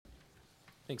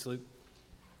Thanks, Luke.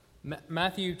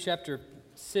 Matthew chapter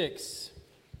 6,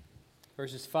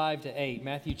 verses 5 to 8.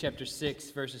 Matthew chapter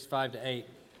 6, verses 5 to 8.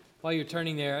 While you're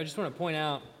turning there, I just want to point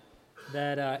out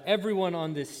that everyone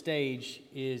on this stage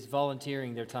is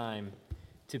volunteering their time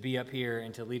to be up here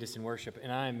and to lead us in worship.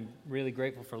 And I'm really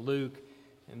grateful for Luke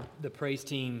and the praise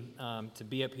team to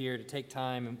be up here, to take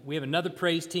time. And we have another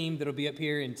praise team that'll be up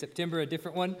here in September, a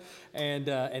different one.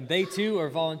 And they too are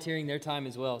volunteering their time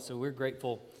as well. So we're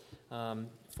grateful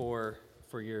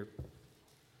for your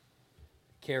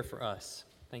care for us.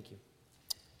 Thank you.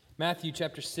 Matthew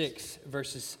chapter 6,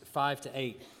 verses 5 to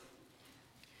 8.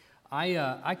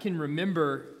 I can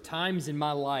remember times in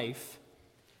my life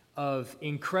of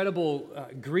incredible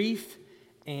grief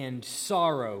and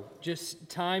sorrow, just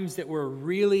times that were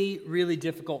really, really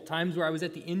difficult, times where I was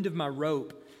at the end of my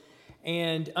rope.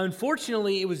 And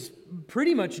unfortunately, it was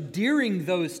pretty much during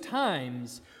those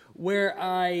times where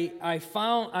I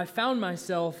found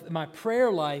myself, my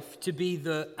prayer life, to be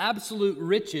the absolute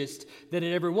richest that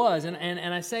it ever was. And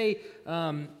I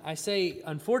say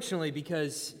unfortunately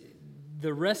because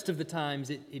the rest of the times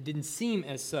it didn't seem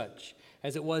as such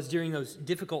as it was during those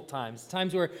difficult times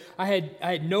where I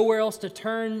had nowhere else to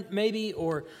turn, maybe,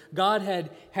 or God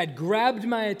had grabbed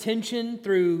my attention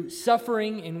through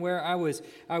suffering, and where I was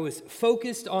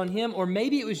focused on Him, or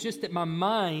maybe it was just that my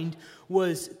mind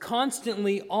was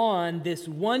constantly on this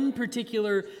one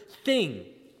particular thing,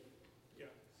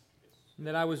 and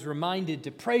that I was reminded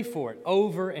to pray for it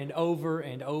over and over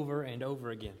and over and over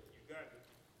again.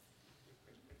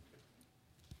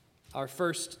 Our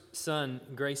first son,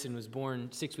 Grayson, was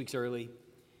born 6 weeks early,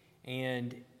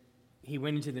 and he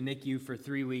went into the NICU for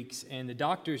 3 weeks, and the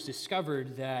doctors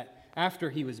discovered that after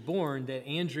he was born that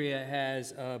Andrea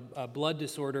has a blood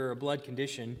disorder, a blood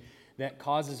condition that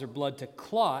causes her blood to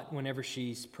clot whenever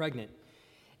she's pregnant.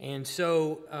 And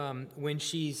so when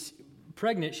she's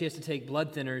pregnant, she has to take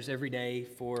blood thinners every day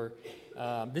for,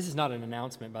 this is not an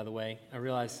announcement, by the way. I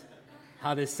realize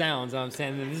how this sounds. I'm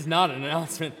saying that this is not an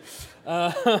announcement.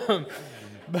 But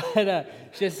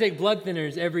she has to take blood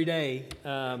thinners every day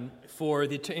for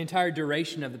the entire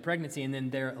duration of the pregnancy, and then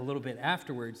there a little bit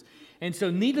afterwards. And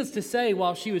so needless to say,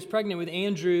 while she was pregnant with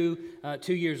Andrew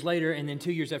 2 years later, and then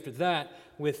 2 years after that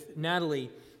with Natalie,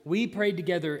 we prayed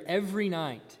together every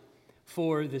night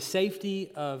for the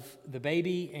safety of the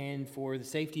baby and for the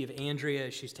safety of Andrea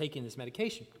as she's taking this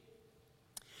medication.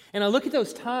 And I look at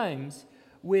those times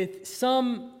with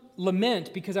some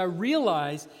lament, because I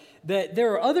realize that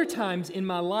there are other times in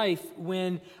my life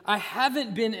when I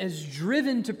haven't been as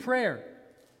driven to prayer,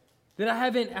 that I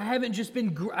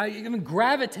haven't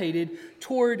gravitated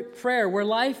toward prayer, where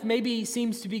life maybe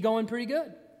seems to be going pretty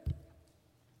good,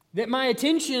 that my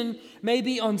attention may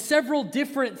be on several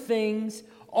different things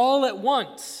all at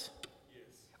once,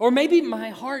 or maybe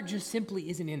my heart just simply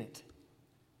isn't in it.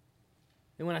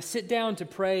 And when I sit down to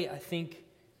pray, I think,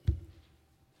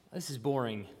 this is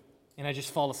boring, and I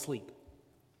just fall asleep.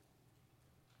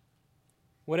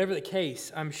 Whatever the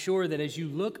case, I'm sure that as you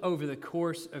look over the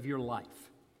course of your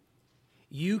life,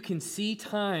 you can see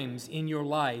times in your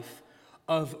life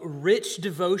of rich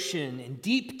devotion and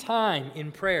deep time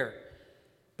in prayer.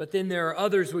 But then there are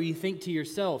others where you think to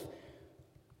yourself,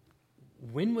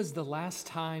 when was the last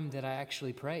time that I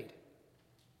actually prayed?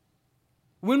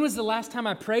 When was the last time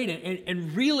I prayed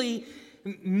and really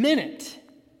meant it?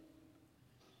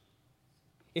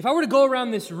 If I were to go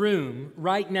around this room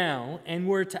right now and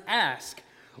were to ask,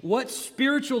 what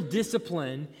spiritual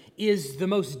discipline is the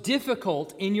most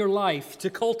difficult in your life to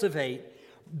cultivate,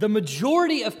 the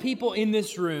majority of people in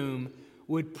this room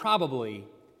would probably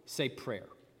say prayer.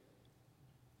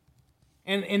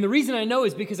 And the reason I know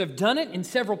is because I've done it in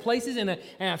several places, and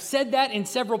I've said that in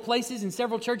several places, in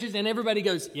several churches, and everybody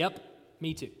goes, yep,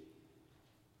 me too.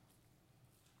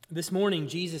 This morning,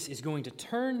 Jesus is going to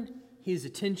turn His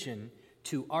attention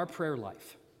to our prayer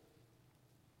life.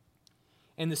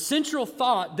 And the central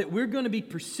thought that we're going to be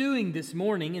pursuing this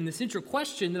morning, and the central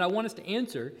question that I want us to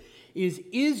answer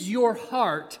is your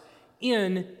heart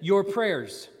in your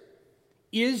prayers?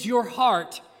 Is your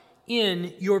heart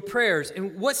in your prayers?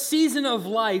 And what season of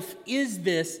life is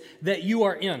this that you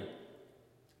are in?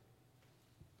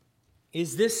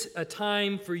 Is this a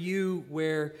time for you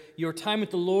where your time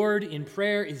with the Lord in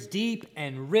prayer is deep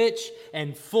and rich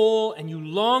and full and you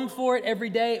long for it every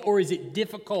day? Or is it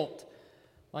difficult,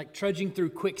 like trudging through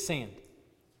quicksand?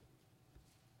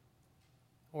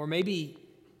 Or maybe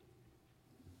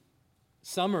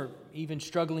some are even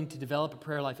struggling to develop a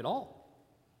prayer life at all.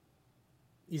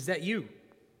 Is that you?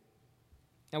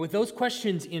 Now, with those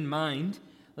questions in mind,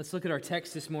 let's look at our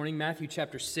text this morning, Matthew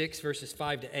chapter 6, verses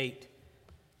 5 to 8.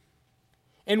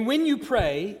 And when you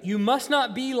pray, you must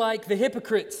not be like the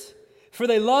hypocrites, for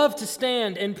they love to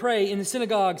stand and pray in the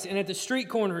synagogues and at the street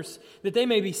corners, that they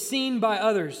may be seen by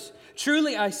others.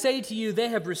 Truly I say to you, they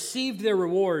have received their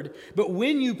reward. But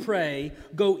when you pray,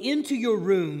 go into your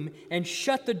room and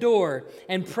shut the door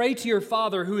and pray to your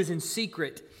Father who is in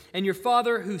secret, and your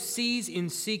Father who sees in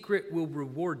secret will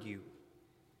reward you.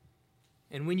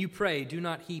 And when you pray, do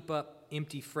not heap up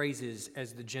empty phrases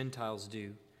as the Gentiles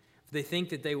do. They think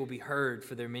that they will be heard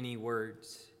for their many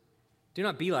words. Do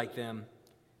not be like them,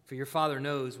 for your Father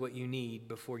knows what you need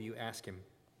before you ask Him.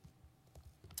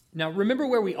 Now, remember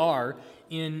where we are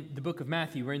in the book of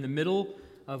Matthew. We're in the middle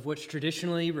of what's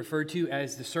traditionally referred to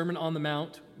as the Sermon on the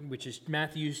Mount, which is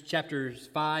Matthew's chapters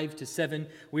 5 to 7.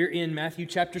 We're in Matthew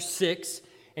chapter 6.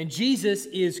 And Jesus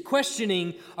is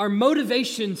questioning our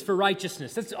motivations for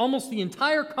righteousness. That's almost the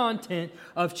entire content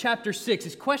of chapter 6,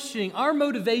 is questioning our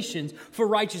motivations for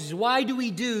righteousness. Why do we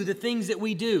do the things that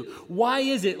we do? Why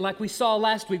is it, like we saw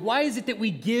last week, why is it that we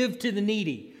give to the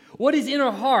needy? What is in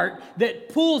our heart that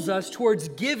pulls us towards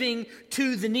giving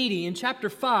to the needy? In chapter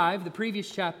 5, the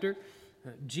previous chapter,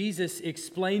 Jesus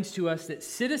explains to us that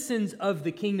citizens of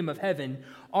the kingdom of heaven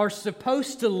are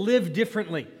supposed to live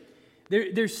differently.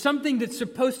 There's something that's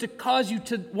supposed to cause you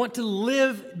to want to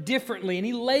live differently. And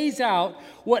he lays out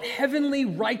what heavenly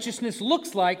righteousness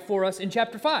looks like for us in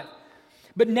chapter 5.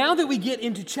 But now that we get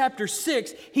into chapter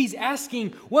 6, he's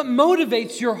asking, what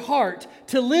motivates your heart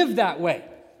to live that way?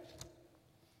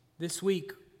 This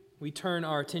week, we turn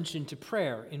our attention to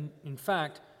prayer. In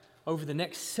fact, over the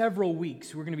next several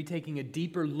weeks, we're going to be taking a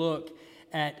deeper look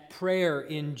at prayer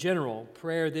in general.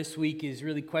 Prayer this week is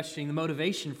really questioning the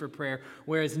motivation for prayer,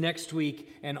 whereas next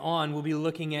week and on, we'll be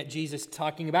looking at Jesus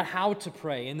talking about how to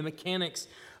pray and the mechanics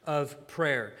of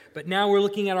prayer. But now we're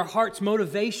looking at our heart's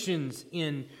motivations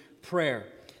in prayer.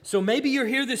 So maybe you're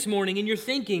here this morning and you're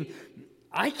thinking,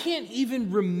 I can't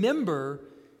even remember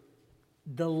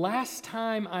the last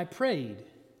time I prayed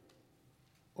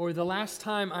or the last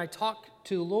time I talked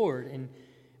to the Lord. And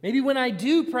maybe when I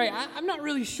do pray, I'm not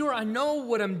really sure I know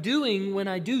what I'm doing when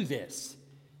I do this.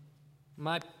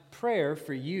 My prayer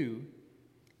for you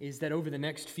is that over the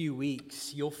next few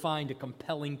weeks, you'll find a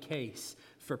compelling case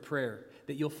for prayer,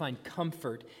 that you'll find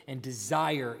comfort and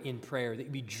desire in prayer, that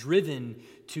you'll be driven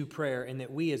to prayer, and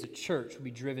that we as a church will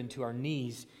be driven to our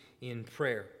knees in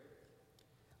prayer.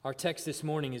 Our text this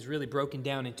morning is really broken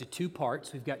down into two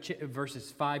parts. We've got verses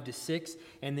 5 to 6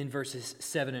 and then verses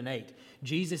 7 and 8.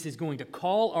 Jesus is going to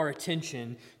call our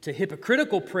attention to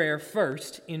hypocritical prayer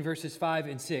first in verses 5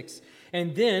 and 6.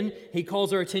 And then he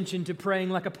calls our attention to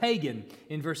praying like a pagan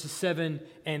in verses 7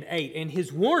 and 8. And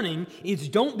his warning is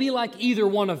don't be like either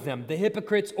one of them, the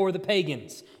hypocrites or the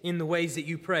pagans, in the ways that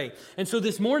you pray. And so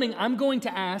this morning, I'm going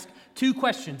to ask two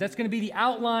questions. That's going to be the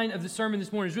outline of the sermon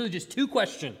this morning. It's really just two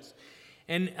questions.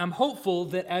 And I'm hopeful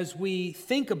that as we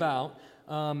think about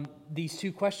these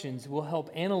two questions, we'll help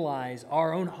analyze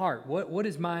our own heart. What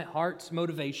is my heart's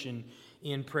motivation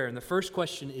in prayer? And the first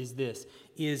question is this: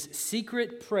 is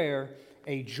secret prayer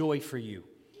a joy for you?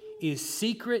 Is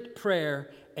secret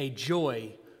prayer a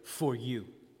joy for you?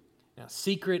 Now,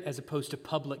 secret as opposed to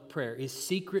public prayer. Is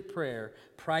secret prayer,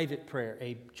 private prayer,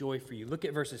 a joy for you? Look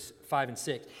at verses 5 and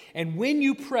 6. And when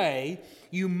you pray,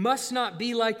 you must not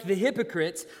be like the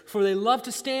hypocrites, for they love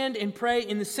to stand and pray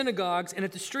in the synagogues and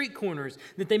at the street corners,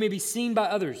 that they may be seen by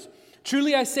others.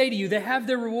 Truly I say to you, they have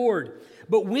their reward.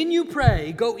 But when you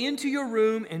pray, go into your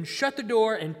room and shut the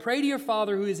door and pray to your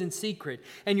Father who is in secret,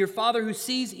 and your Father who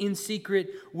sees in secret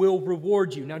will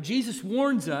reward you. Now, Jesus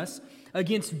warns us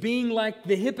against being like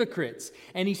the hypocrites.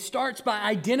 And he starts by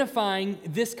identifying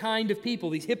this kind of people,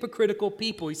 these hypocritical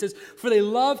people. He says, for they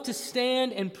love to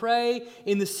stand and pray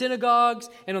in the synagogues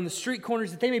and on the street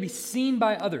corners that they may be seen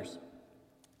by others.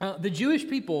 The Jewish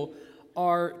people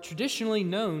are traditionally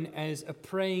known as a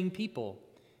praying people.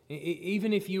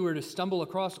 Even if you were to stumble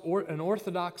across an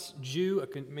Orthodox Jew,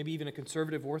 maybe even a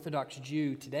conservative Orthodox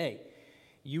Jew today,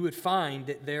 you would find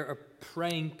that they're a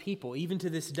praying people. Even to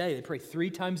this day, they pray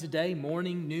 3 times a day,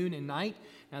 morning, noon, and night.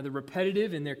 Now, they're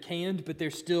repetitive and they're canned, but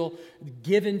they're still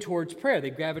given towards prayer.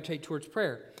 They gravitate towards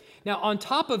prayer. Now, on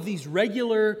top of these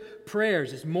regular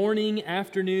prayers, this morning,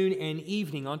 afternoon, and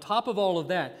evening, on top of all of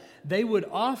that, they would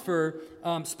offer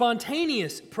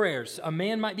spontaneous prayers. A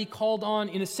man might be called on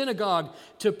in a synagogue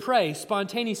to pray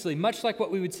spontaneously, much like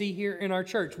what we would see here in our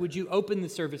church. Would you open the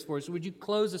service for us? Would you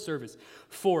close the service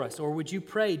for us? Or would you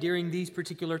pray during these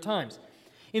particular times?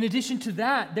 In addition to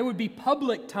that, there would be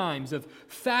public times of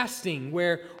fasting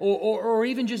where, or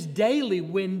even just daily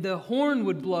when the horn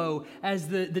would blow as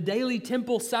the daily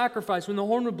temple sacrifice, when the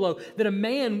horn would blow, that a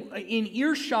man in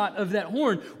earshot of that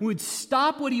horn would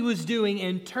stop what he was doing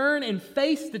and turn and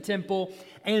face the temple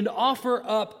and offer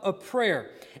up a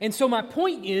prayer. And so my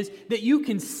point is that you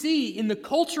can see in the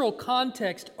cultural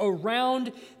context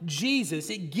around Jesus,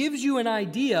 it gives you an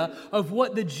idea of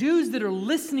what the Jews that are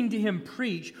listening to him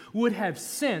preach would have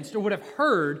sensed or would have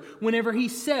heard whenever he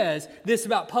says this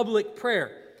about public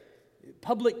prayer.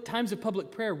 Times of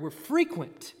public prayer were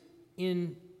frequent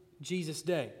in Jesus'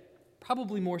 day,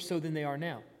 probably more so than they are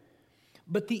now.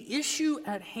 But the issue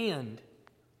at hand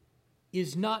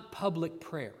is not public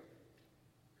prayer.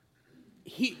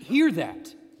 Hear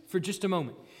that for just a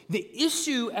moment. The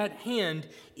issue at hand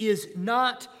is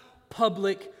not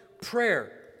public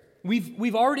prayer.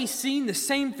 We've already seen the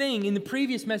same thing in the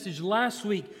previous message last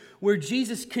week where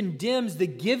Jesus condemns the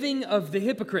giving of the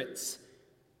hypocrites.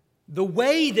 The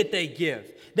way that they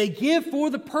give. They give for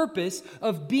the purpose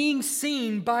of being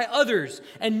seen by others.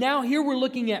 And now here we're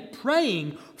looking at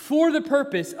praying for the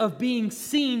purpose of being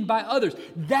seen by others.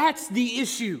 That's the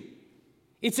issue.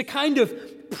 It's a kind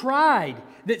of pride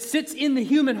that sits in the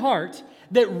human heart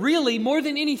that really, more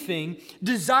than anything,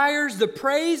 desires the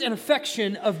praise and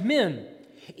affection of men,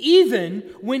 even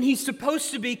when he's supposed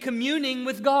to be communing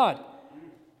with God.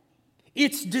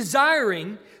 It's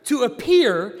desiring to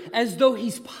appear as though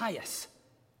he's pious,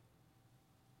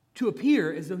 to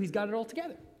appear as though he's got it all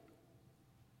together,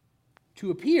 to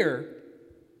appear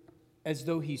as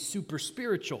though he's super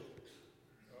spiritual.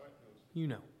 You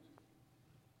know.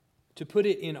 To put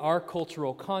it in our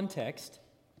cultural context,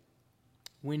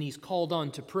 when he's called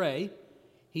on to pray,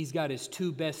 he's got his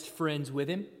two best friends with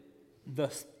him, the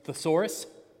thesaurus,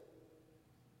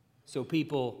 so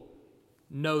people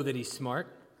know that he's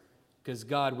smart, because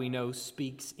God, we know,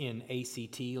 speaks in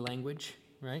ACT language,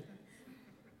 right?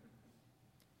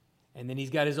 And then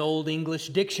he's got his Old English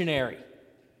dictionary,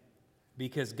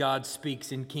 because God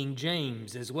speaks in King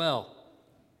James as well.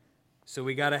 So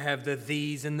we got to have the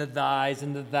these and the thys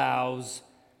and the thous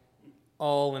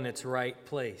all in its right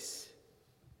place.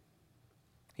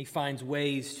 He finds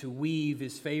ways to weave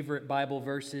his favorite Bible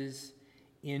verses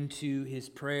into his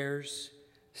prayers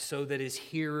so that his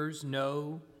hearers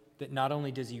know that not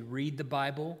only does he read the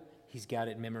Bible, he's got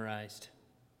it memorized.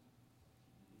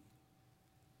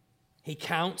 He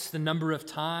counts the number of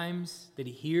times that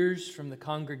he hears from the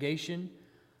congregation,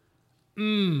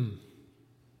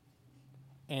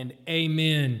 and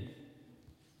amen,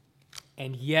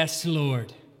 and yes,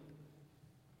 Lord.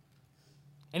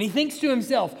 And he thinks to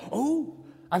himself, oh,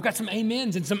 I've got some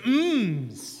amens and some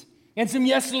mms and some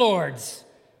yes, Lords.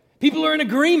 People are in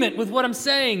agreement with what I'm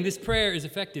saying. This prayer is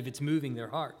effective. It's moving their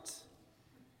hearts.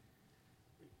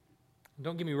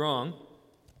 Don't get me wrong.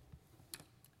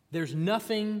 There's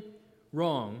nothing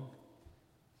wrong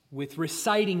with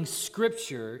reciting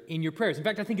Scripture in your prayers. In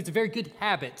fact, I think it's a very good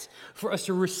habit for us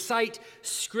to recite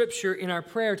Scripture in our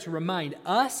prayer to remind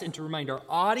us and to remind our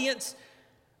audience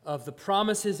of the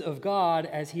promises of God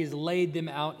as He has laid them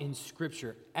out in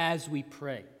Scripture as we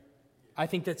pray. I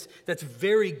think that's a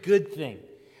very good thing.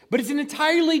 But it's an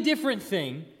entirely different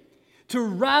thing to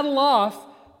rattle off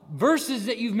verses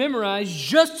that you've memorized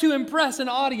just to impress an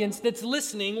audience that's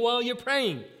listening while you're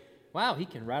praying. Wow, he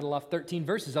can rattle off 13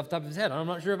 verses off the top of his head. I'm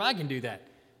not sure if I can do that.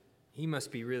 He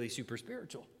must be really super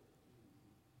spiritual.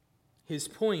 His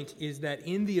point is that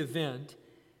in the event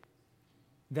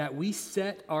that we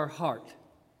set our heart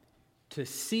to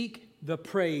seek the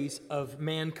praise of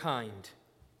mankind,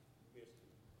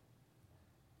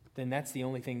 then that's the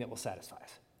only thing that will satisfy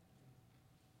us.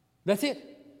 That's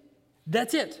it.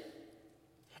 That's it.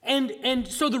 And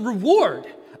so the reward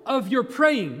of your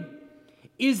praying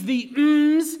is the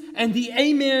mms and the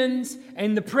amens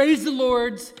and the praise the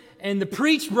Lords and the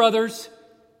preach brothers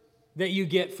that you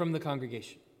get from the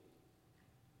congregation.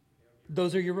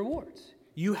 Those are your rewards.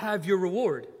 You have your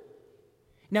reward.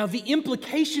 Now, the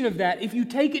implication of that, if you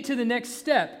take it to the next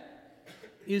step,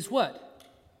 is what?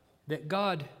 That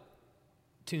God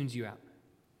tunes you out.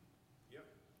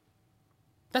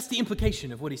 That's the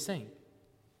implication of what he's saying.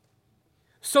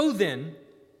 So then,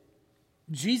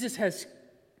 Jesus has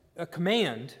a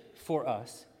command for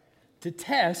us to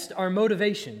test our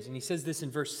motivations. And he says this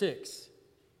in verse 6.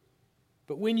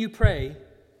 But when you pray,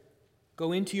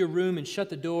 go into your room and shut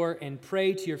the door and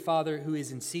pray to your Father who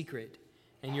is in secret.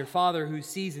 And your Father who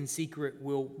sees in secret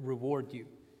will reward you.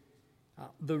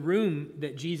 The room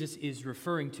that Jesus is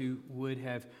referring to would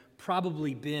have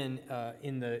probably been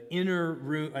in the inner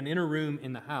room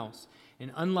in the house.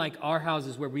 And unlike our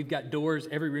houses where we've got doors,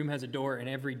 every room has a door, and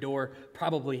every door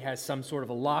probably has some sort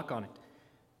of a lock on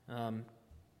it.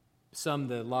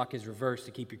 The lock is reversed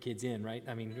to keep your kids in, right?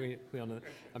 I mean, we all know that.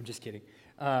 I'm just kidding.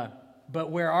 But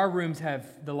where our rooms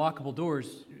have the lockable doors,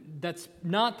 that's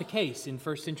not the case in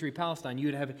first century Palestine. You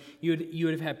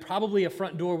would have had probably a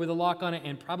front door with a lock on it,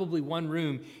 and probably one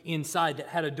room inside that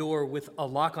had a door with a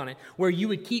lock on it, where you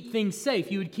would keep things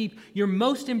safe. You would keep your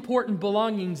most important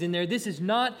belongings in there. This is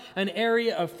not an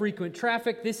area of frequent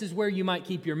traffic. This is where you might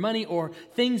keep your money or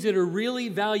things that are really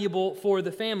valuable for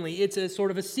the family. It's a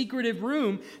sort of a secretive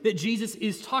room that Jesus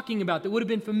is talking about that would have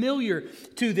been familiar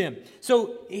to them.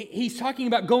 So he's talking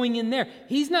about going in there.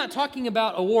 He's not talking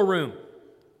about a war room.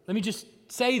 Let me just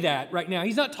say that right now.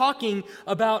 He's not talking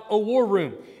about a war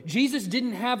room. Jesus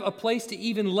didn't have a place to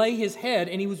even lay his head,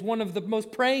 and he was one of the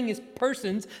most prayingest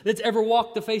persons that's ever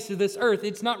walked the face of this earth.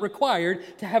 It's not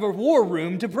required to have a war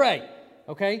room to pray.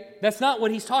 Okay? That's not what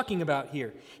he's talking about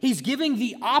here. He's giving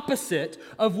the opposite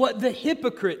of what the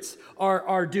hypocrites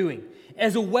are doing,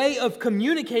 as a way of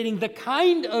communicating the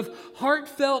kind of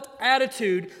heartfelt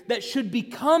attitude that should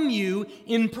become you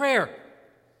in prayer.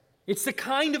 It's the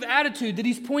kind of attitude that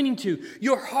he's pointing to.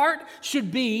 Your heart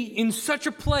should be in such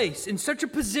a place, in such a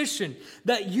position,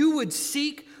 that you would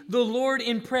seek the Lord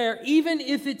in prayer, even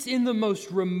if it's in the most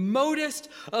remotest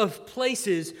of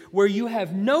places where you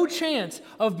have no chance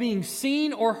of being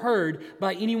seen or heard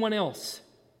by anyone else.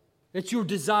 That's your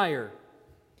desire.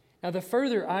 Now, the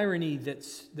further irony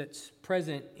that's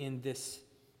present in this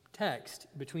text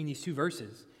between these two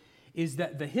verses is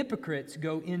that the hypocrites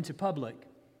go into public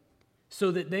so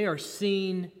that they are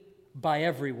seen by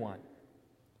everyone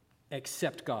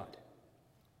except God.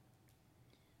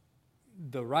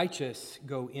 The righteous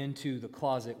go into the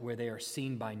closet where they are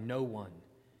seen by no one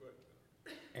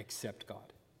except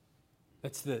God.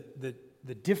 That's the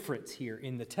difference here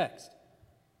in the text.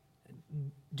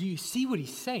 Do you see what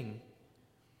he's saying?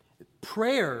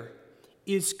 Prayer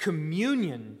is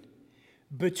communion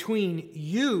between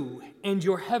you and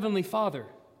your Heavenly Father.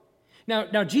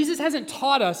 Now, Jesus hasn't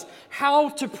taught us how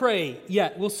to pray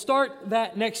yet. We'll start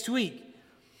that next week.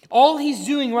 All he's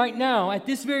doing right now, at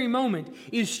this very moment,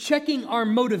 is checking our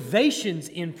motivations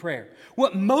in prayer.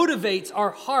 What motivates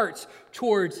our hearts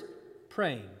towards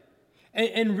praying.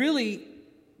 And really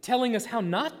telling us how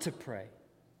not to pray.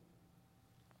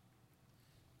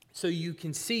 So you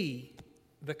can see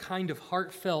the kind of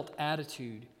heartfelt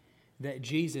attitude that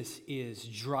Jesus is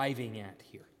driving at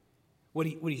here. What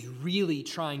he's really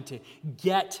trying to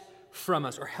get from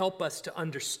us or help us to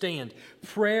understand.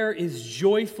 Prayer is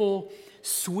joyful,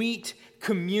 sweet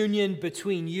communion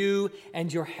between you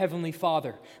and your Heavenly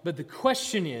Father. But the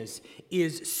question is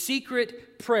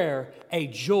secret prayer a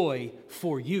joy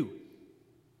for you?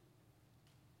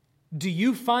 Do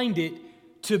you find it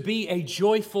to be a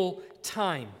joyful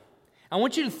time? I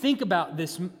want you to think about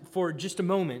this for just a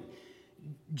moment.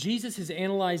 Jesus is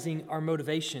analyzing our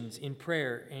motivations in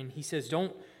prayer, and he says,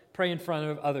 don't pray in front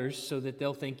of others so that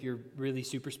they'll think you're really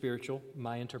super spiritual,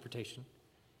 my interpretation,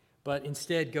 but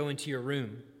instead go into your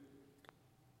room.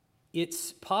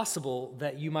 It's possible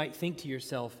that you might think to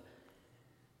yourself,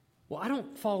 well, I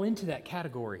don't fall into that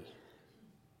category.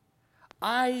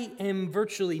 I am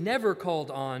virtually never called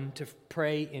on to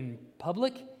pray in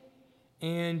public.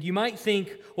 And you might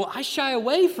think, well, I shy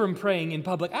away from praying in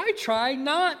public. I try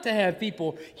not to have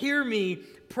people hear me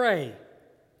pray.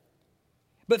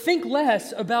 But think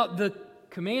less about the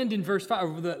command in verse 5,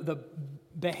 or the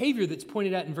behavior that's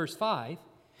pointed out in verse 5,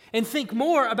 and think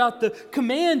more about the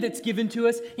command that's given to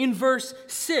us in verse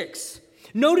 6.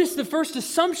 Notice the first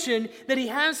assumption that he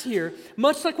has here,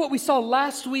 much like what we saw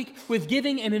last week with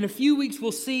giving, and in a few weeks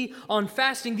we'll see on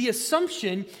fasting. The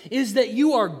assumption is that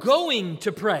you are going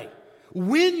to pray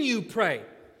when you pray.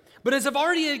 But as I've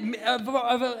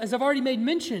already made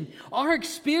mention, our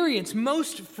experience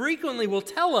most frequently will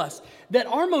tell us that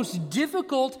our most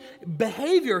difficult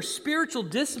behavior, spiritual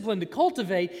discipline to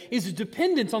cultivate, is a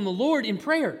dependence on the Lord in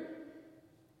prayer.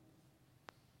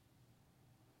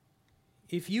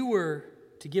 If you were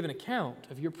to give an account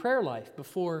of your prayer life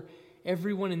before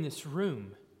everyone in this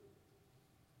room,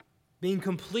 being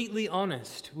completely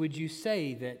honest, would you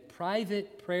say that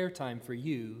private prayer time for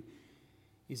you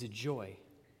is a joy?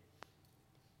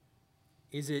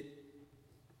 Is it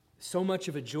so much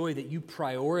of a joy that you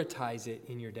prioritize it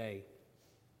in your day?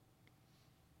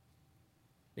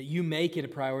 That you make it a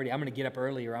priority. I'm going to get up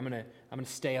early, or I'm going to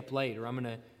stay up late, or I'm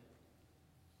going to,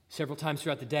 several times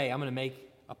throughout the day, I'm going to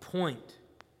make a point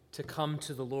to come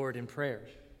to the Lord in prayer.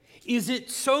 Is it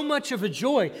so much of a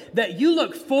joy that you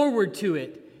look forward to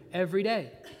it every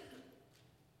day?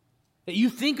 That you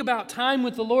think about time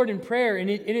with the Lord in prayer, and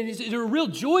it is a real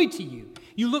joy to you.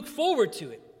 You look forward to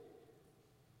it.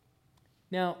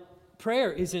 Now, prayer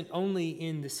isn't only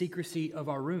in the secrecy of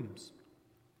our rooms.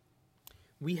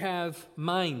 We have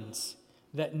minds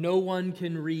that no one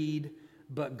can read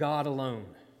but God alone.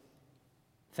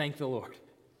 Thank the Lord.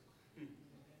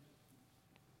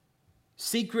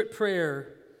 Secret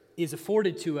prayer is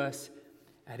afforded to us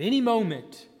at any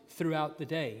moment throughout the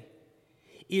day.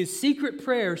 Is secret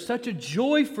prayer such a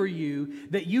joy for you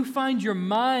that you find your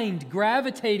mind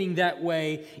gravitating that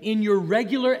way in your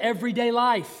regular everyday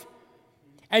life?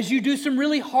 As you do some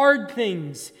really hard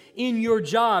things in your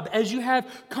job, as you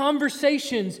have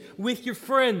conversations with your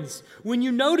friends, when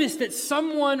you notice that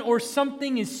someone or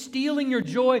something is stealing your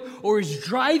joy or is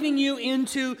driving you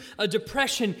into a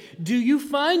depression, do you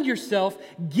find yourself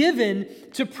given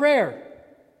to prayer?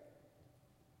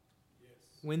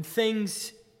 When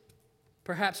things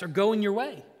perhaps are going your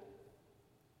way,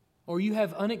 or you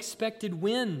have unexpected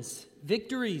wins,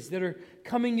 victories that are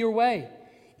coming your way,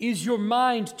 is your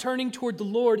mind turning toward the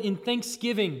Lord in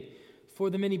thanksgiving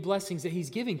for the many blessings that He's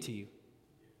giving to you?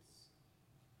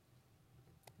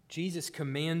 Jesus'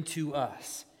 command to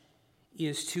us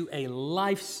is to a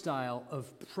lifestyle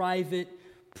of private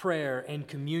prayer and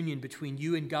communion between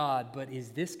you and God, but is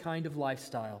this kind of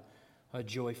lifestyle a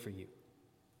joy for you?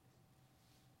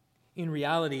 In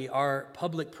reality, our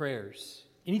public prayers,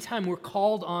 anytime we're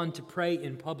called on to pray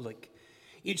in public,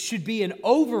 it should be an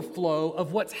overflow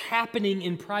of what's happening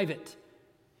in private.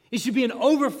 It should be an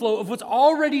overflow of what's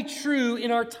already true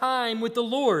in our time with the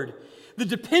Lord. The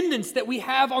dependence that we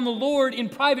have on the Lord in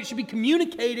private should be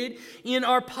communicated in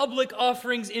our public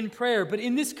offerings in prayer. But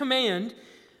in this command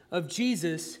of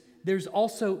Jesus, there's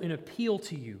also an appeal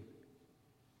to you.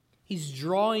 He's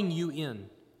drawing you in.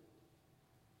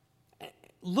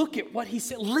 Look at what He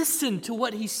said. Listen to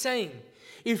what He's saying.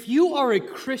 If you are a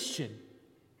Christian,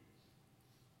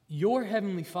 your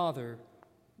Heavenly Father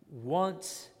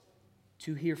wants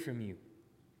to hear from you.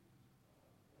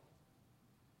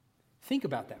 Think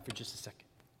about that for just a second.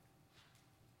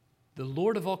 The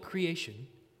Lord of all creation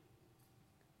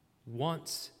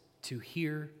wants to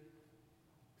hear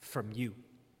from you.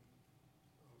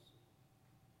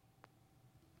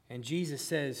 And Jesus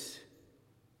says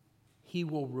He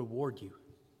will reward you.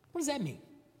 What does that mean?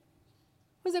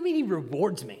 What does that mean, He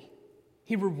rewards me?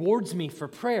 He rewards me for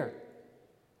prayer.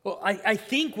 Well, I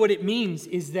think what it means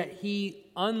is that He,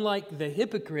 unlike the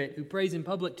hypocrite who prays in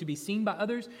public to be seen by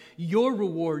others, your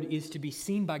reward is to be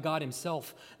seen by God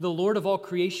Himself. The Lord of all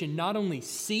creation not only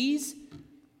sees,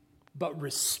 but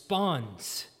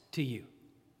responds to you.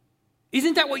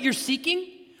 Isn't that what you're seeking?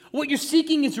 What you're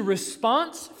seeking is a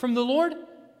response from the Lord.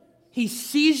 He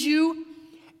sees you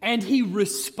and He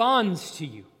responds to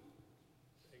you.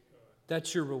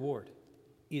 That's your reward.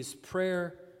 Is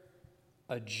prayer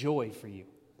a joy for you?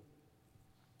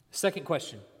 Second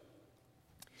question.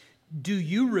 Do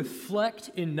you reflect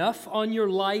enough on your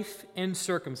life and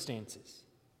circumstances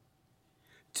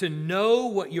to know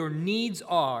what your needs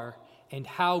are and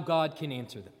how God can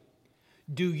answer them?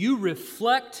 Do you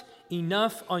reflect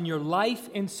enough on your life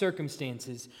and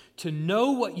circumstances to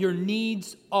know what your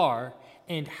needs are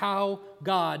and how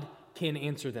God can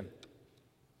answer them?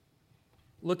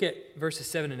 Look at verses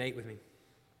 7 and 8 with me.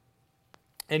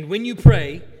 And when you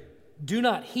pray, do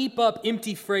not heap up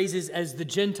empty phrases as the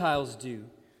Gentiles do,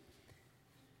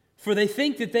 for they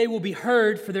think that they will be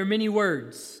heard for their many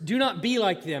words. Do not be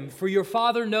like them, for your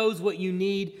Father knows what you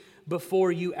need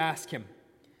before you ask Him.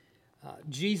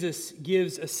 Jesus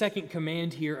gives a second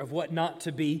command here of what not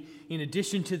to be. In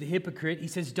addition to the hypocrite, He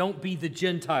says, don't be the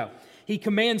Gentile. He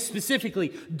commands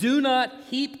specifically, do not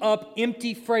heap up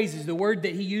empty phrases. The word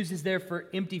that He uses there for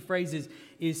empty phrases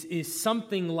is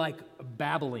something like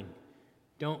babbling.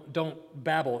 Don't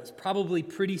babble. It's probably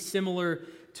pretty similar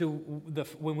to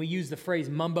when we use the phrase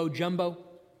mumbo jumbo.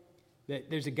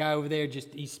 There's a guy over there,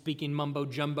 he's speaking mumbo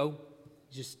jumbo,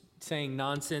 just saying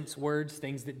nonsense words,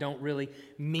 things that don't really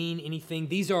mean anything.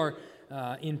 These are,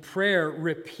 in prayer,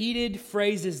 repeated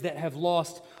phrases that have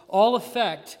lost all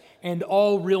effect and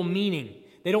all real meaning.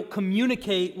 They don't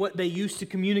communicate what they used to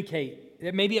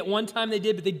communicate. Maybe at one time they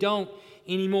did, but they don't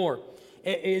anymore.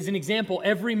 As an example,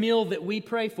 every meal that we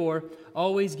pray for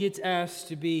always gets asked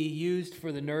to be used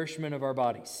for the nourishment of our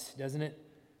bodies, doesn't it?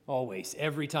 Always,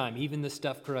 every time, even the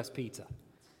stuffed crust pizza.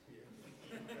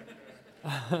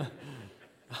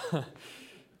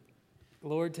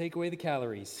 Lord, take away the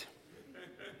calories.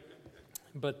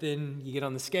 But then you get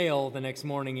on the scale the next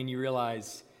morning and you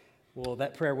realize, well,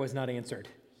 that prayer was not answered.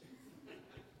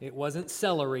 It wasn't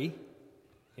celery,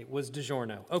 it was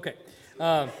DiGiorno. Okay.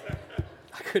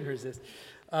 I couldn't resist.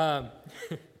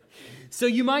 So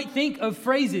you might think of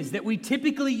phrases that we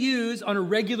typically use on a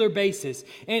regular basis.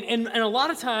 And a lot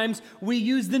of times we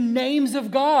use the names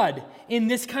of God in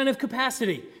this kind of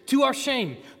capacity, to our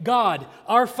shame. God,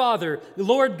 our Father,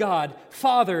 Lord God,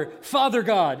 Father, Father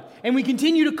God. And we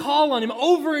continue to call on Him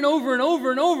over and over and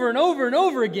over and over and over and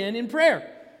over again in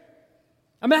prayer.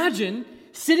 Imagine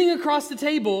sitting across the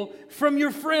table from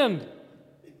your friend,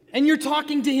 and you're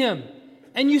talking to him,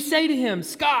 and you say to him,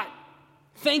 Scott,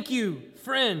 thank you,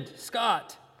 friend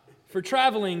Scott, for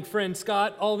traveling, friend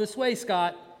Scott, all this way,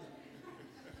 Scott,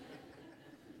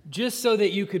 just so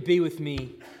that you could be with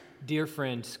me, dear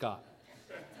friend Scott.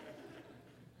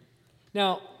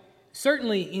 Now,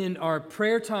 certainly in our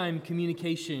prayer time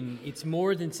communication, it's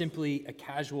more than simply a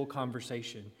casual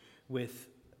conversation with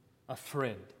a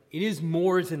friend. It is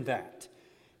more than that.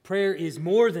 Prayer is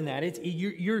more than that.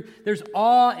 There's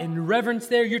awe and reverence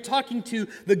there. You're talking to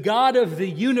the God of the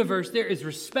universe. There is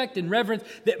respect and reverence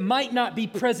that might not be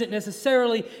present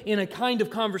necessarily in a kind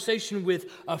of conversation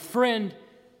with a friend.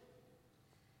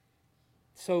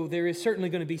 So there is certainly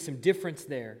going to be some difference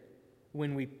there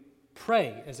when we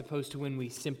pray as opposed to when we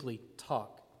simply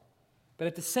talk. But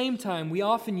at the same time, we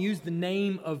often use the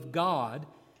name of God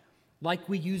like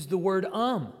we use the word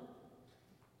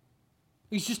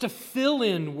It's just a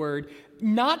fill-in word,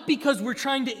 not because we're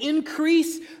trying to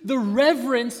increase the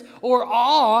reverence or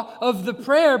awe of the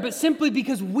prayer, but simply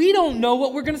because we don't know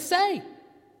what we're going to say.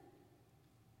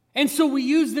 And so we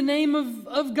use the name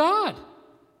of God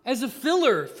as a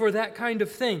filler for that kind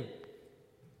of thing.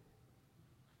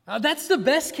 That's the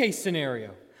best case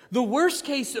scenario. The worst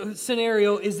case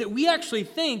scenario is that we actually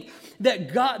think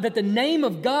that the name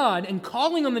of God and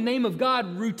calling on the name of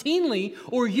God routinely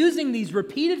or using these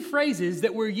repeated phrases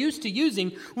that we're used to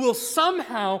using will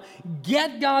somehow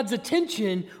get God's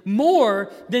attention more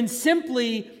than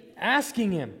simply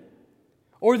asking Him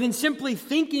or than simply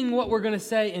thinking what we're going to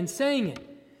say and saying it.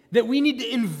 That we need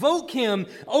to invoke Him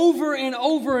over and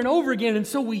over and over again, and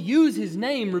so we use His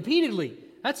name repeatedly.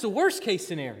 That's the worst case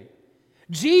scenario.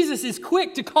 Jesus is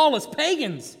quick to call us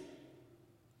pagans.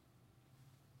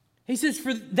 He says,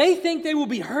 for they think they will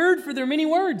be heard for their many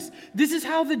words. This is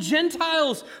how the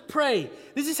Gentiles pray.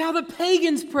 This is how the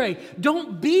pagans pray.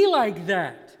 Don't be like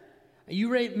that. You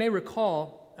may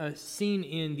recall a scene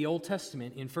in the Old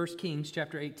Testament in 1 Kings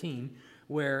chapter 18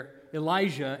 where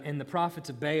Elijah and the prophets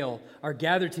of Baal are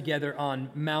gathered together on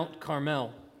Mount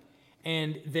Carmel.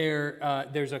 And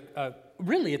there's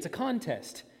it's a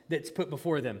contest that's put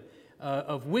before them.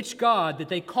 Of which God that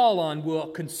they call on will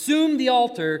consume the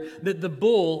altar that the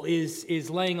bull is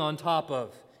laying on top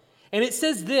of. And it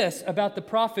says this about the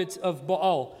prophets of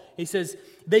Baal. He says,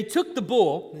 they took the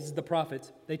bull, this is the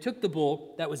prophets, they took the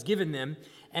bull that was given them,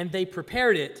 and they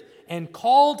prepared it, and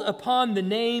called upon the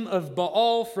name of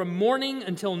Baal from morning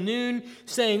until noon,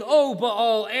 saying, "O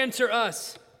Baal, answer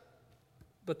us."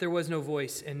 But there was no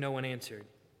voice, and no one answered.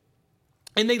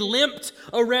 And they limped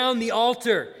around the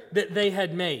altar that they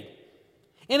had made.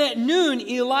 And at noon,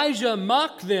 Elijah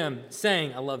mocked them,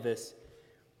 saying, I love this,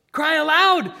 "Cry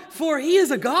aloud, for he is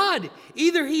a god.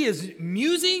 Either he is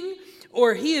musing,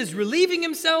 or he is relieving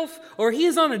himself, or he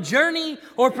is on a journey,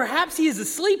 or perhaps he is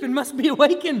asleep and must be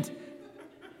awakened."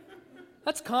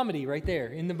 That's comedy right there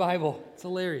in the Bible. It's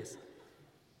hilarious.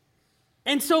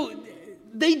 And so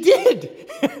they did.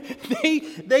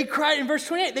 They cried, in verse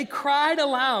 28, they cried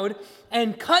aloud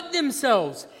and cut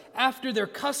themselves after their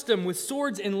custom with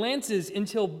swords and lances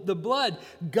until the blood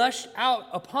gushed out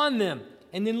upon them.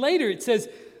 And then later it says,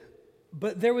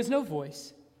 but there was no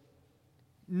voice.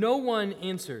 No one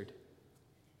answered.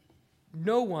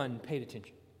 No one paid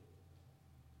attention.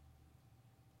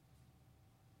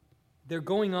 They're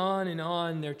going on and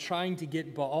on. They're trying to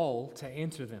get Baal to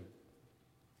answer them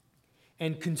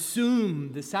and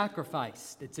consume the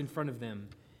sacrifice that's in front of them.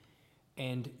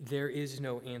 And there is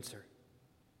no answer.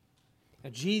 Now,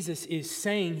 Jesus is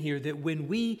saying here that when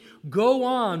we go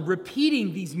on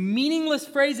repeating these meaningless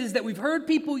phrases that we've heard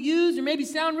people use or maybe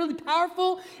sound really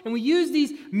powerful, and we use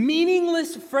these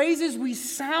meaningless phrases, we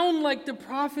sound like the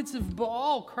prophets of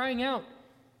Baal crying out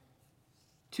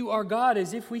to our God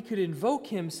as if we could invoke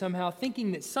Him somehow,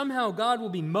 thinking that somehow God will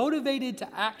be motivated to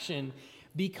action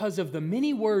because of the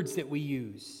many words that we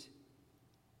use,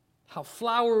 how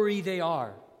flowery they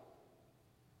are.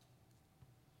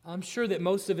 I'm sure that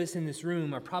most of us in this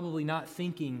room are probably not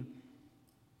thinking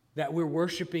that we're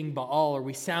worshiping Baal or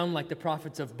we sound like the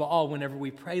prophets of Baal whenever we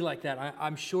pray like that.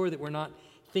 I'm sure that we're not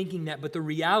thinking that, but the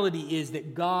reality is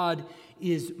that God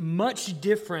is much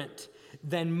different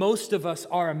than most of us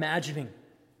are imagining,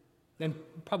 than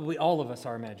probably all of us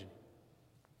are imagining.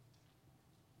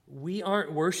 We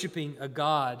aren't worshiping a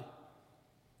God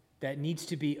that needs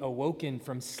to be awoken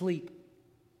from sleep.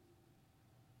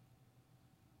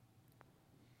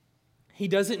 He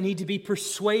doesn't need to be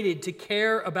persuaded to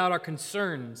care about our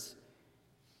concerns.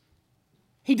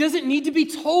 He doesn't need to be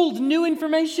told new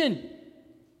information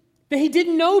that he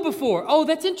didn't know before. Oh,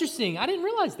 that's interesting. I didn't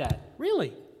realize that.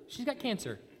 Really? She's got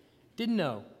cancer. Didn't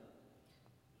know.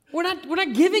 We're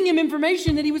not giving him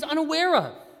information that he was unaware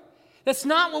of. That's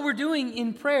not what we're doing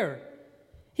in prayer.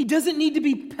 He doesn't need to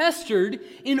be pestered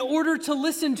in order to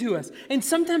listen to us. And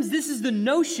sometimes this is the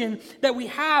notion that we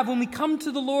have when we come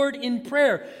to the Lord in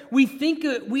prayer. We think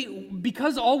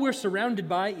because all we're surrounded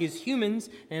by is humans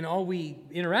and all we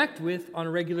interact with on a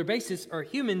regular basis are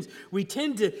humans, we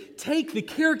tend to take the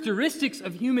characteristics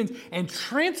of humans and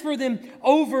transfer them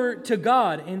over to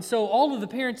God. And so all of the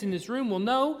parents in this room will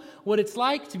know what it's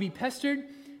like to be pestered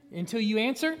until you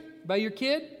answer by your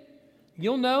kid.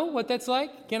 You'll know what that's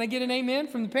like. Can I get an amen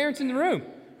from the parents in the room?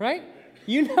 Right?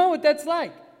 You know what that's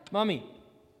like. Mommy.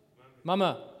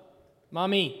 Mama.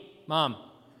 Mommy. Mom.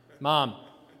 Mom.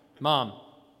 Mom.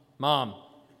 Mom.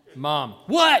 Mom.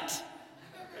 What?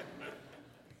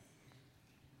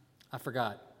 I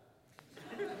forgot.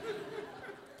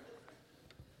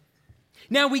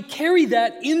 Now we carry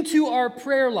that into our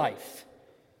prayer life.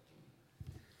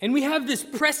 And we have this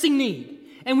pressing need.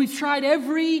 And we've tried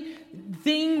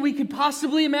everything we could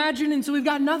possibly imagine, and so we've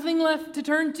got nothing left to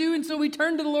turn to, and so we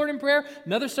turn to the Lord in prayer.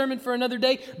 Another sermon for another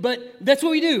day, but that's what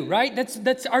we do, right?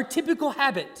 That's our typical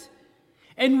habit.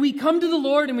 And we come to the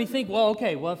Lord and we think,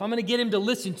 if I'm going to get him to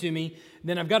listen to me,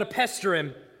 then I've got to pester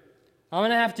him. I'm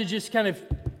going to have to just kind of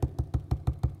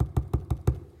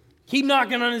keep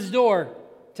knocking on his door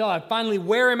until I finally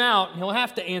wear him out, and he'll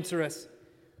have to answer us.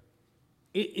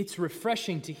 It's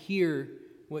refreshing to hear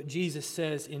what Jesus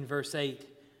says in verse 8.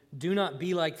 Do not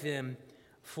be like them,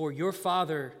 for your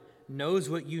Father knows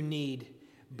what you need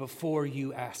before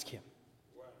you ask him.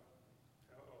 Wow.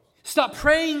 Stop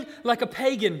praying like a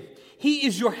pagan. He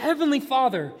is your heavenly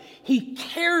Father. He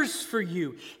cares for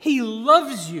you. He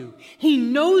loves you. He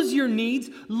knows your needs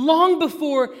long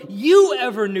before you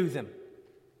ever knew them.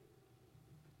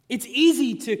 It's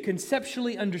easy to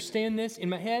conceptually understand this in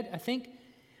my head, I think.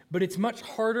 But it's much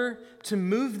harder to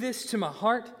move this to my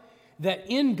heart that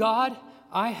in God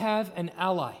I have an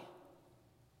ally.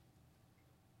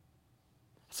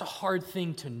 It's a hard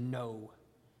thing to know.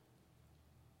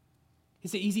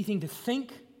 It's an easy thing to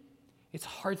think. It's a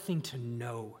hard thing to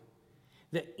know.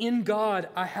 That in God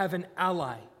I have an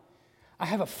ally. I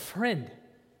have a friend.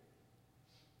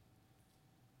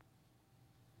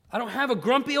 I don't have a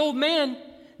grumpy old man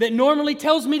that normally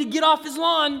tells me to get off his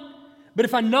lawn. But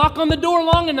if I knock on the door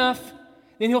long enough,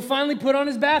 then he'll finally put on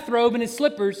his bathrobe and his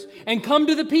slippers and come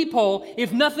to the peephole,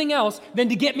 if nothing else, than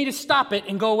to get me to stop it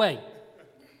and go away.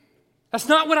 That's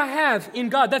not what I have in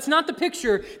God. That's not the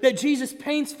picture that Jesus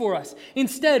paints for us.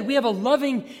 Instead, we have a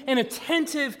loving and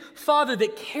attentive Father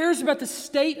that cares about the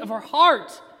state of our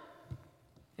heart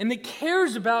and that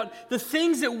cares about the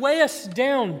things that weigh us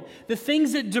down, the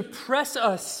things that depress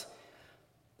us,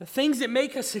 the things that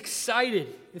make us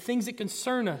excited, the things that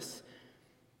concern us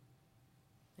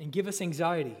and give us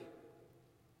anxiety.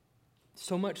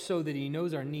 So much so that he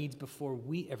knows our needs before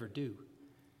we ever do.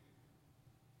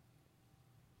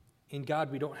 In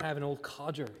God, we don't have an old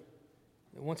codger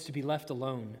that wants to be left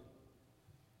alone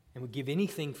and would give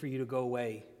anything for you to go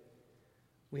away.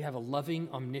 We have a loving,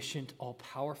 omniscient,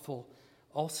 all-powerful,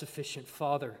 all-sufficient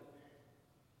Father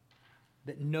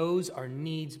that knows our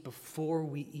needs before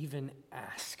we even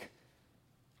ask.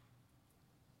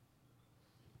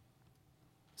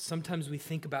 Sometimes we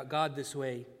think about God this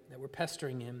way, that we're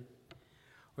pestering him,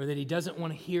 or that he doesn't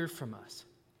want to hear from us.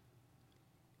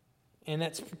 And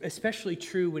that's especially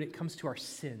true when it comes to our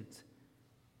sins.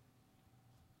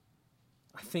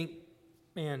 I think,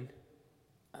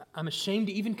 I'm ashamed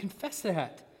to even confess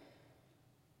that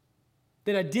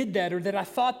I did that or that I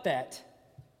thought that.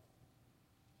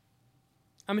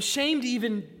 I'm ashamed to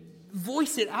even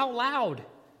voice it out loud,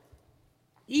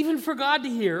 even for God to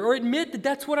hear, or admit that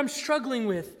that's what I'm struggling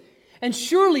with. And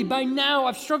surely by now,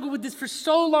 I've struggled with this for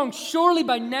so long, surely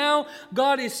by now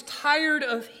God is tired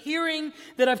of hearing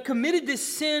that I've committed this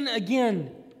sin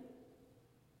again.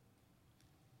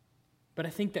 But I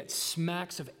think that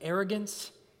smacks of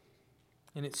arrogance,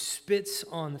 and it spits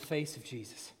on the face of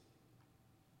Jesus.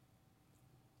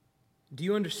 Do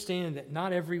you understand that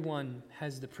not everyone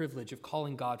has the privilege of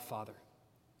calling God Father?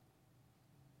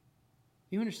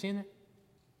 You understand that?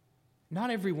 Not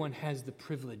everyone has the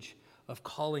privilege of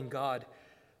calling God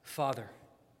Father.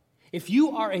 If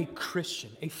you are a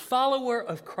Christian, a follower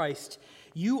of Christ,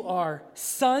 you are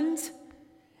sons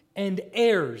and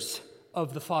heirs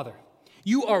of the Father.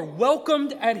 You are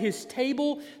welcomed at His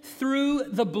table through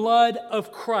the blood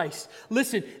of Christ.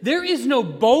 Listen, there is no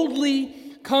boldly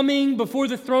coming before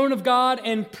the throne of God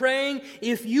and praying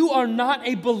if you are not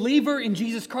a believer in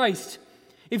Jesus Christ,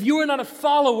 if you are not a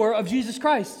follower of Jesus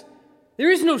Christ. There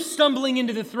is no stumbling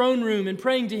into the throne room and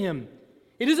praying to Him.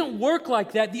 It doesn't work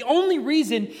like that. The only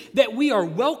reason that we are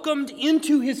welcomed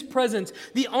into His presence,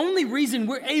 the only reason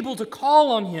we're able to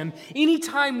call on Him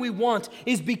anytime we want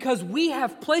is because we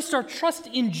have placed our trust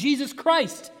in Jesus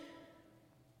Christ.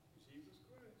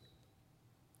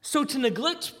 So to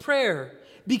neglect prayer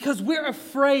because we're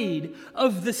afraid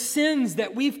of the sins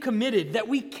that we've committed, that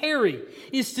we carry,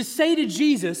 is to say to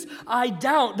Jesus, I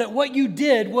doubt that what you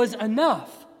did was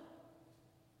enough.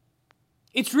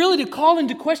 It's really to call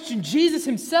into question Jesus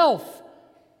Himself.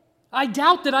 I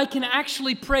doubt that I can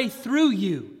actually pray through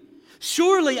you.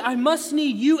 Surely I must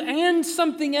need you and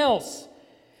something else.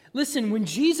 Listen, when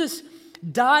Jesus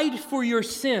died for your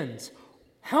sins,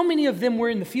 how many of them were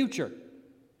in the future?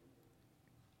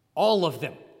 All of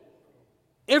them.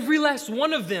 Every last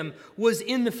one of them was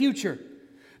in the future.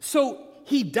 So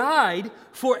He died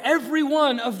for every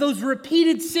one of those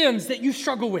repeated sins that you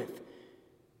struggle with.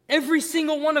 Every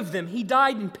single one of them He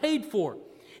died and paid for.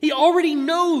 He already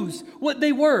knows what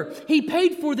they were. He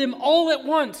paid for them all at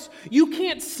once. You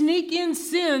can't sneak in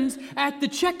sins at the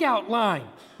checkout line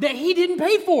that He didn't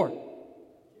pay for.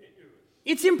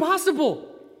 It's impossible.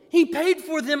 He paid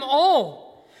for them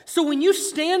all. So when you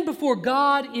stand before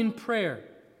God in prayer,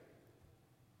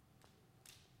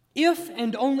 if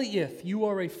and only if you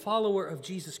are a follower of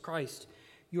Jesus Christ,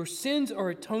 your sins are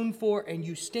atoned for and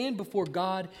you stand before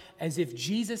God as if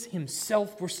Jesus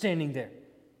Himself were standing there.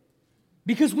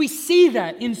 Because we see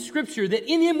that in Scripture, that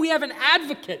in Him we have an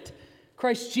advocate,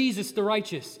 Christ Jesus the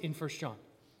righteous, in 1 John.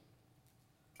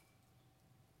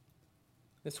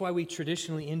 That's why we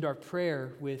traditionally end our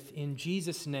prayer with, in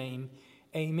Jesus' name,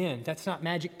 amen. That's not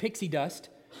magic pixie dust.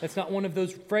 That's not one of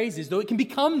those phrases, though it can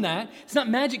become that. It's not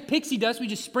magic pixie dust we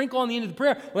just sprinkle on the end of the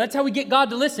prayer. Well, that's how we get God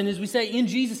to listen, is we say, in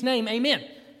Jesus' name, amen.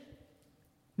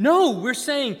 No, we're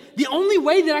saying the only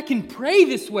way that I can pray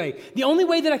this way, the only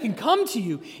way that I can come to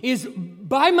you is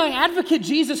by my advocate,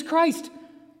 Jesus Christ.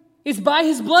 It's by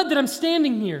His blood that I'm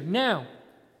standing here now,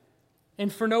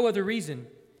 and for no other reason.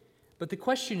 But the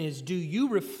question is, do you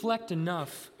reflect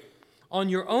enough on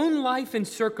your own life and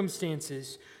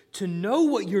circumstances to know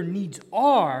what your needs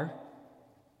are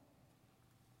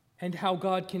and how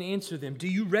God can answer them? Do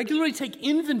you regularly take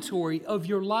inventory of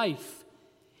your life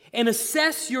and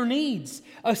assess your needs,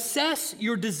 assess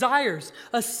your desires,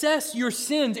 assess your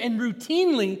sins, and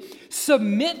routinely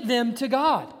submit them to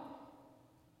God?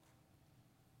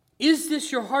 Is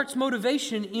this your heart's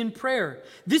motivation in prayer?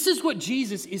 This is what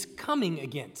Jesus is coming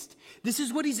against. This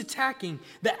is what He's attacking,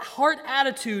 that heart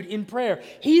attitude in prayer.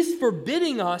 He's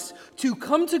forbidding us to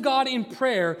come to God in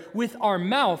prayer with our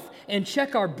mouth and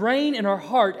check our brain and our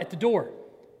heart at the door.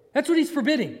 That's what He's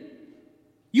forbidding.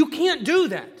 You can't do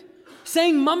that.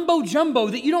 Saying mumbo jumbo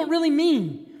that you don't really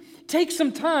mean. Take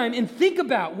some time and think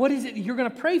about what is it you're going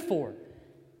to pray for.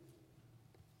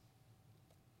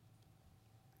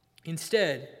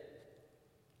 Instead,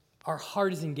 our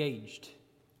heart is engaged.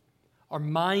 Our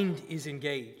mind is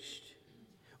engaged.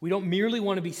 We don't merely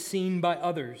want to be seen by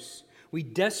others. We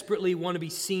desperately want to be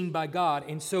seen by God.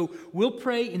 And so we'll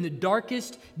pray in the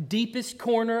darkest, deepest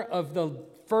corner of the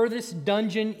furthest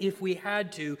dungeon if we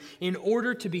had to, in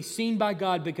order to be seen by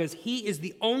God, because He is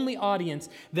the only audience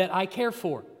that I care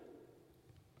for.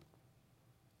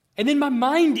 And then my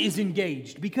mind is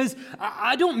engaged because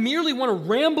I don't merely want to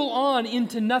ramble on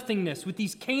into nothingness with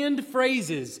these canned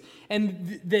phrases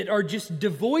and that are just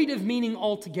devoid of meaning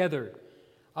altogether.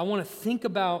 I want to think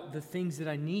about the things that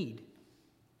I need.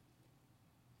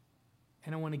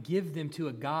 And I want to give them to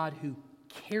a God who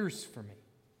cares for me.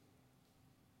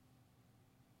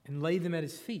 And lay them at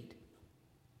His feet.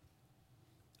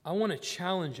 I want to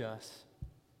challenge us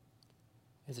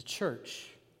as a church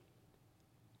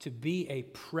to be a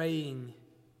praying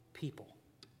people.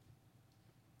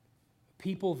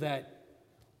 People that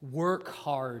work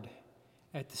hard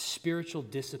at the spiritual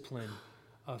discipline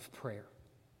of prayer.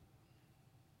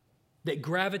 That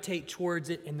gravitate towards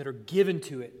it and that are given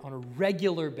to it on a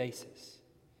regular basis.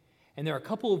 And there are a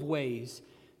couple of ways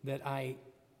that I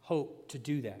hope to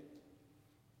do that.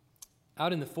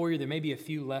 Out in the foyer, there may be a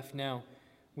few left now.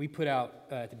 We put out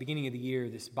at the beginning of the year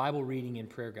this Bible reading and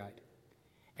prayer guide.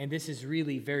 And this is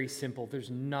really very simple. There's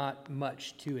not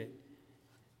much to it.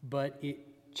 But it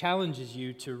challenges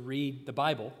you to read the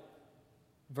Bible,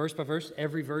 verse by verse.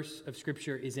 Every verse of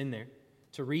Scripture is in there.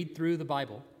 To read through the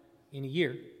Bible in a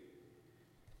year.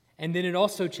 And then it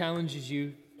also challenges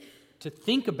you to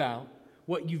think about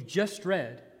what you've just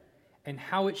read and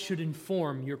how it should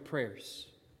inform your prayers.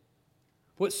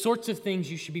 What sorts of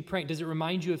things you should be praying. Does it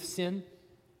remind you of sin?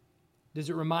 Does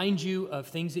it remind you of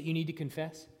things that you need to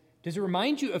confess? Does it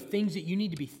remind you of things that you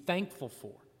need to be thankful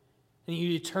for and you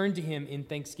need to turn to Him in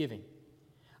thanksgiving?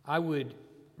 I would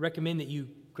recommend that you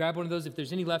grab one of those. If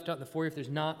there's any left out in the foyer, if there's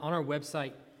not, on our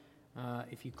website,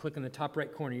 if you click on the top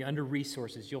right corner, you're under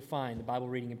resources, you'll find the Bible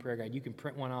Reading and Prayer Guide. You can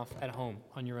print one off at home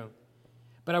on your own.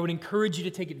 But I would encourage you to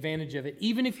take advantage of it.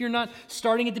 Even if you're not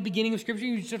starting at the beginning of Scripture,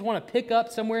 you just want to pick up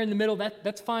somewhere in the middle,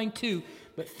 that's fine too.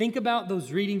 But think about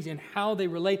those readings and how they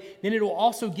relate. Then it will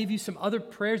also give you some other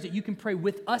prayers that you can pray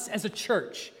with us as a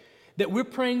church, that we're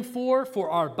praying for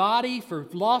our body, for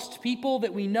lost people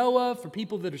that we know of, for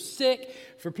people that are sick,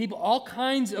 for people. All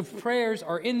kinds of prayers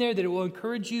are in there that it will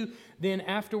encourage you then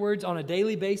afterwards on a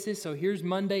daily basis. So here's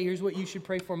Monday. Here's what you should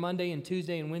pray for Monday and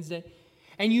Tuesday and Wednesday.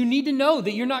 And you need to know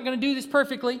that you're not going to do this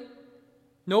perfectly.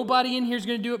 Nobody in here is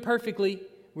going to do it perfectly.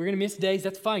 We're going to miss days.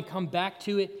 That's fine. Come back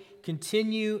to it.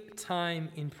 Continue time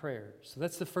in prayer. So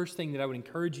that's the first thing that I would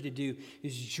encourage you to do,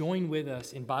 is join with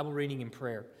us in Bible reading and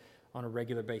prayer on a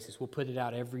regular basis. We'll put it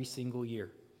out every single year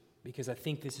because I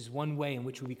think this is one way in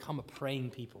which we become a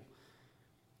praying people.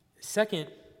 Second,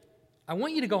 I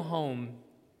want you to go home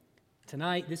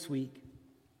tonight, this week,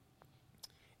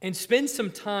 and spend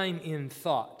some time in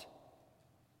thought,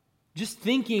 just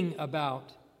thinking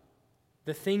about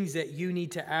the things that you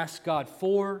need to ask God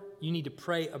for, you need to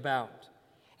pray about.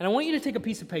 And I want you to take a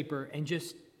piece of paper and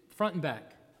just front and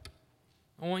back.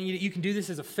 I want you can do this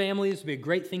as a family. This would be a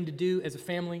great thing to do as a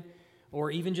family,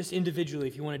 or even just individually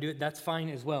if you want to do it, that's fine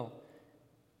as well.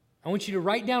 I want you to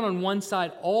write down on one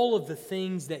side all of the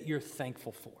things that you're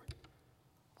thankful for.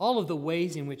 All of the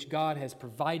ways in which God has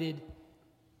provided,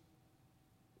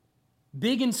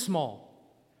 big and small.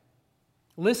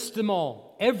 List them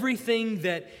all. Everything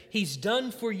that He's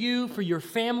done for you, for your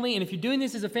family. And if you're doing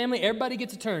this as a family, everybody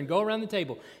gets a turn. Go around the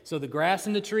table. So the grass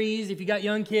and the trees, if you got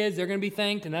young kids, they're going to be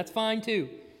thanked, and that's fine too.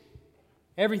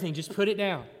 Everything, just put it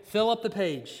down. Fill up the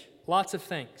page. Lots of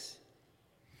thanks.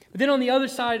 But then on the other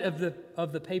side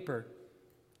of the paper,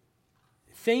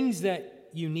 things that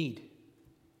you need.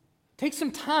 Take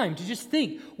some time to just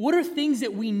think, what are things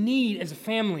that we need as a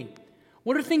family?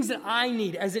 What are things that I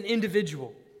need as an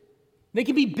individual? They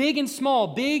can be big and small.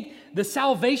 Big, the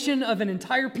salvation of an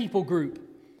entire people group.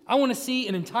 I want to see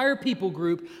an entire people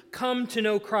group come to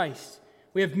know Christ.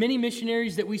 We have many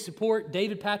missionaries that we support.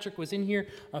 David Patrick was in here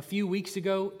a few weeks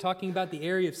ago talking about the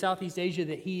area of Southeast Asia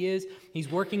that he is.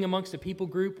 He's working amongst a people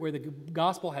group where the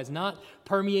gospel has not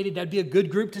permeated. That'd be a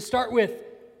good group to start with.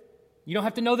 You don't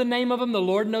have to know the name of them. The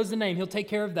Lord knows the name. He'll take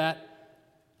care of that.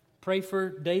 Pray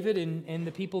for David and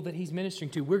the people that he's ministering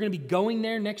to. We're going to be going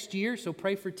there next year, so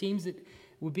pray for teams that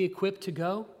would be equipped to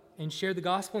go and share the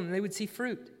gospel, and they would see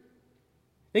fruit.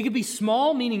 They could be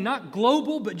small, meaning not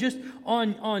global, but just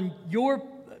on your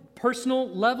personal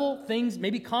level, things,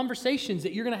 maybe conversations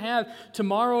that you're going to have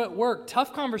tomorrow at work,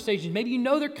 tough conversations. Maybe you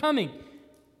know they're coming.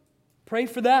 Pray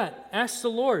for that. Ask the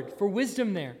Lord for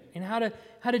wisdom there and how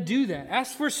to do that.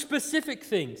 Ask for specific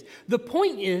things. The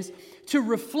point is to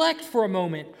reflect for a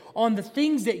moment on the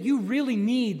things that you really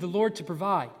need the Lord to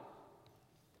provide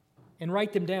and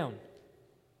write them down.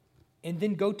 And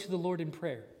then go to the Lord in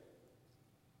prayer.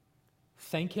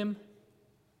 Thank Him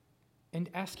and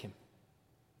ask Him.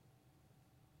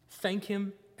 Thank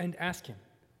Him and ask Him.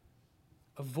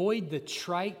 Avoid the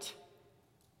trite,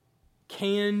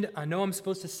 canned, I know I'm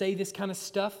supposed to say this kind of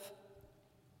stuff.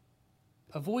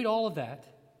 Avoid all of that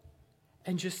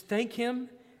and just thank Him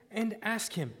and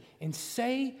ask Him and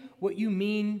say what you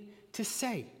mean to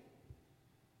say.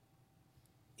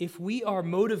 If we are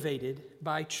motivated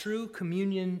by true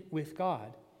communion with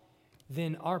God,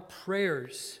 then our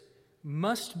prayers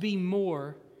must be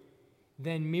more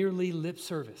than merely lip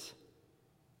service.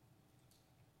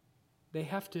 They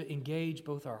have to engage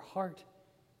both our heart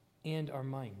and our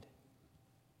mind.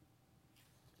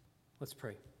 Let's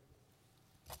pray.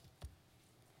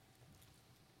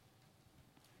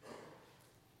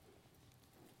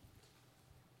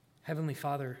 Heavenly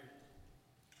Father,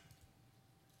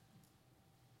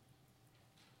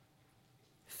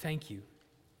 thank you.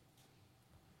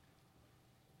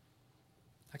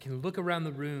 I can look around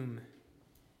the room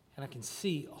and I can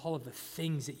see all of the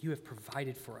things that you have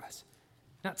provided for us.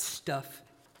 Not stuff,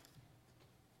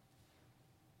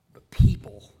 but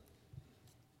people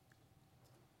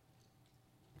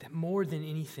that more than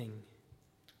anything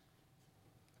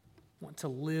want to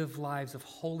live lives of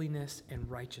holiness and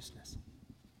righteousness,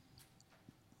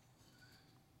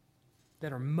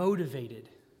 that are motivated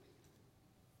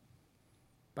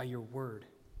by your word.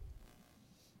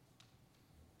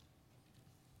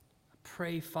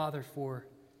 pray, Father, for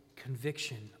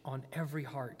conviction on every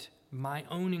heart, my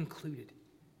own included,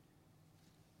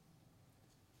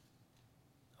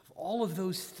 of all of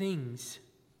those things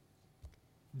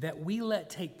that we let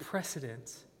take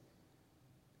precedence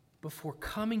before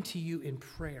coming to you in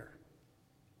prayer.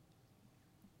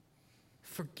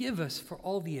 Forgive us for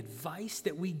all the advice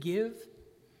that we give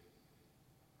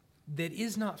that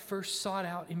is not first sought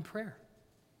out in prayer.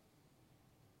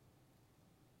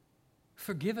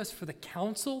 Forgive us for the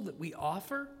counsel that we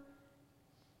offer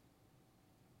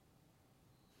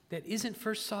that isn't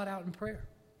first sought out in prayer.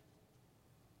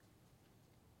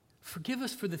 Forgive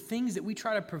us for the things that we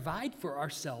try to provide for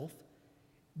ourselves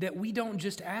that we don't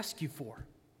just ask you for.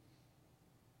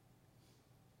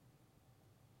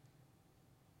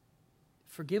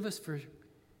 Forgive us for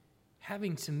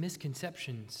having some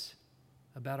misconceptions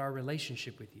about our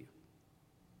relationship with you.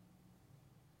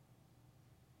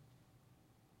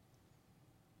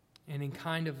 And in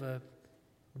kind of a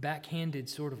backhanded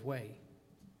sort of way,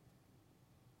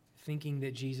 thinking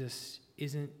that Jesus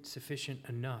isn't sufficient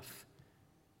enough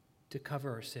to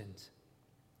cover our sins.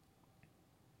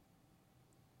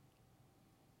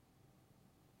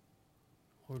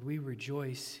 Lord, we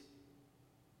rejoice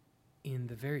in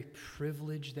the very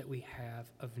privilege that we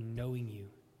have of knowing you.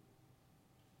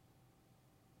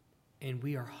 And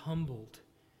we are humbled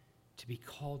to be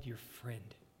called your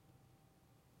friend.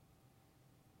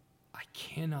 I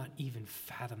cannot even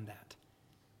fathom that.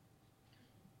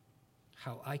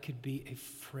 How I could be a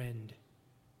friend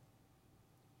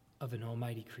of an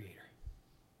almighty creator.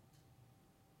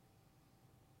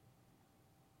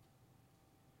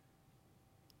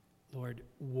 Lord,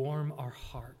 warm our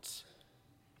hearts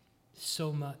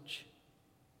so much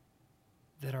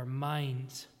that our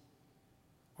minds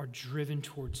are driven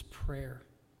towards prayer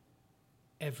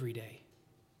every day,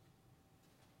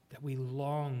 that we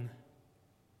long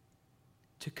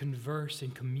to converse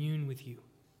and commune with you,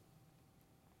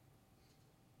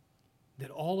 that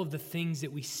all of the things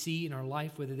that we see in our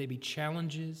life, whether they be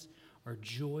challenges or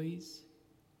joys,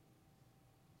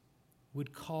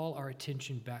 would call our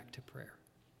attention back to prayer.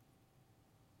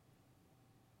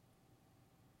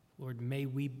 Lord, may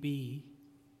we be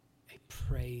a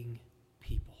praying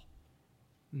people.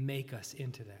 Make us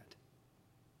into that.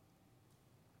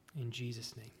 In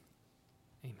Jesus' name.